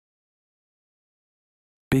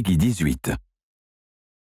Peggy 18.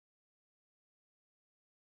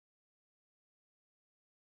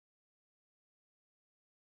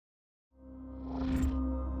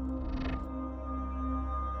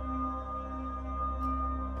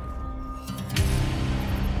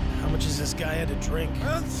 How much has this guy had to drink?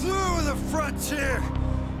 I'm through with the frontier!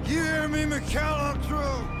 You hear me, McCall? I'm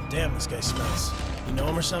through! Damn, this guy smells. You know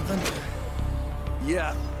him or something?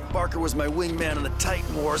 Yeah, Barker was my wingman in the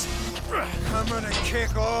Titan Wars. I'm gonna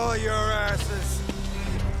kick all your asses!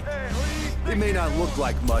 Hey, who do you think? He may not look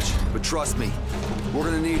like much, but trust me, we're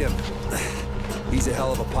gonna need him. He's a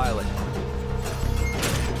hell of a pilot.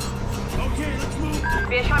 Okay, let's move!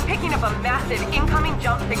 Bish, I'm picking up a massive incoming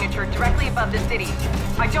jump signature directly above the city.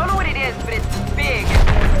 I don't know what it is, but it's big.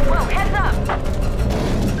 Whoa, heads up!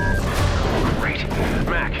 Great.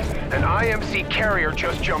 Mac, an IMC carrier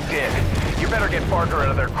just jumped in. You better get Barker out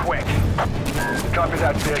of there quick. Copy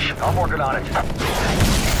that, Bish. I'm working on it.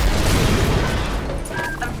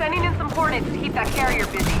 I'm sending in some Hornets to keep that carrier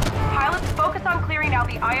busy. Pilots, focus on clearing out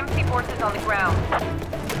the IMC forces on the ground.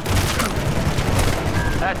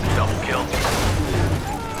 That's a double kill.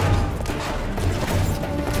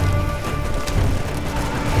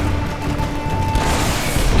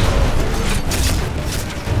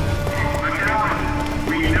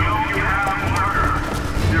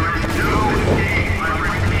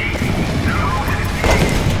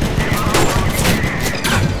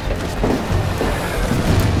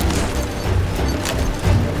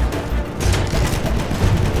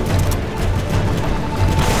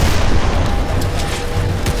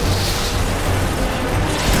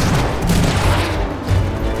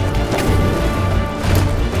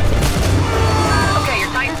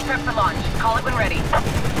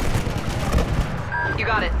 You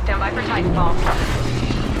got it. Stand by for Titanfall.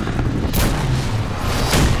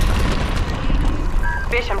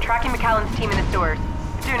 Bish, I'm tracking McAllen's team in the sewers.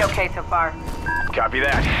 It's doing okay so far. Copy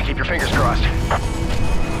that. Keep your fingers crossed.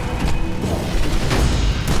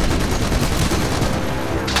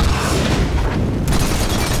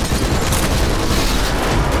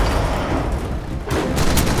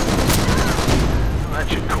 That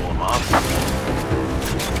should cool him off.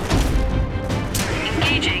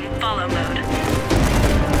 Engaging follow mode.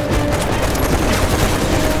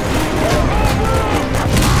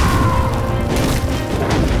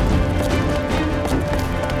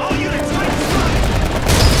 All units, right side!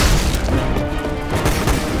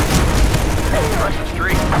 Press the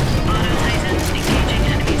street. Auto Titans engaging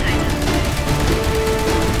enemy Titans.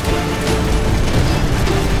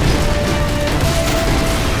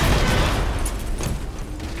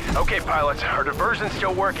 Okay, pilots, our diversion's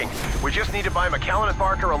still working. We just need to buy McAllen and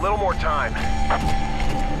Barker a little more time.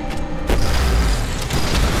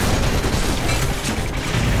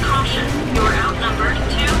 Caution, you are outnumbered 2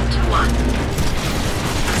 to 1.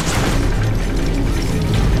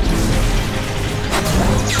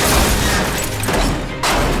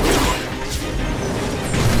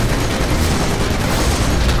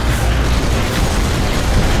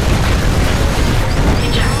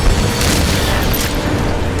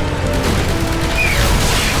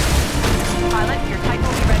 Pilot, your Titan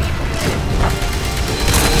will be ready in 2 minutes.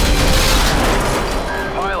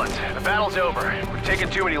 Pilots, the battle's over. We've taken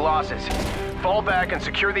too many losses. Fall back and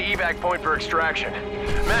secure the evac point for extraction.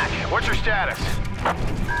 Mac, what's your status?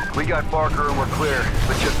 We got Barker and we're clear,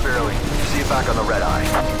 but just barely. See you back on the red eye.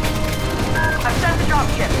 I've sent the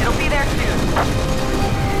dropship. It'll be there soon.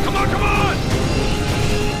 Come on, come on!